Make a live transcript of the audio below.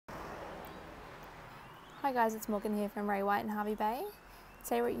Hi guys, it's Morgan here from Ray White in Harvey Bay.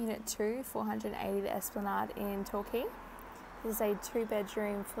 Today we're at Unit 2, 480 the Esplanade in Torquay. This is a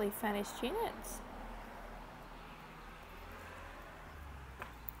 2-bedroom, fully furnished unit.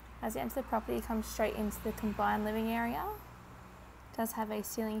 As you enter the property, you come straight into the combined living area. It does have a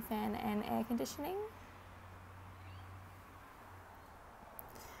ceiling fan and air conditioning.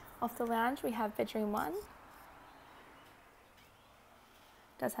 Off the lounge we have bedroom 1.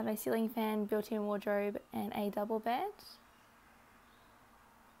 Does have a ceiling fan, built-in wardrobe and a double bed.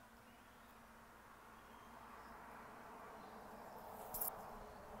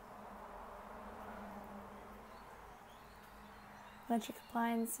 Electric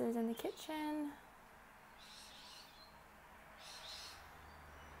appliances in the kitchen.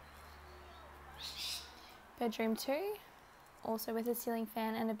 Bedroom 2, also with a ceiling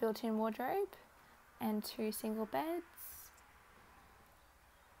fan and a built-in wardrobe and 2 single beds.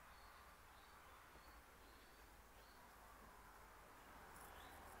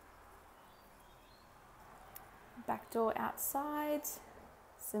 Back door outside,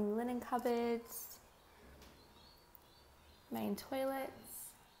 some linen cupboards, main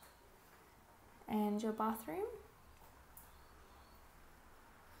toilets, and your bathroom.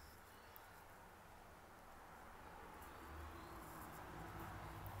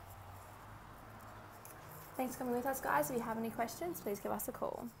 Thanks for coming with us, guys. If you have any questions, please give us a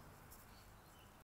call.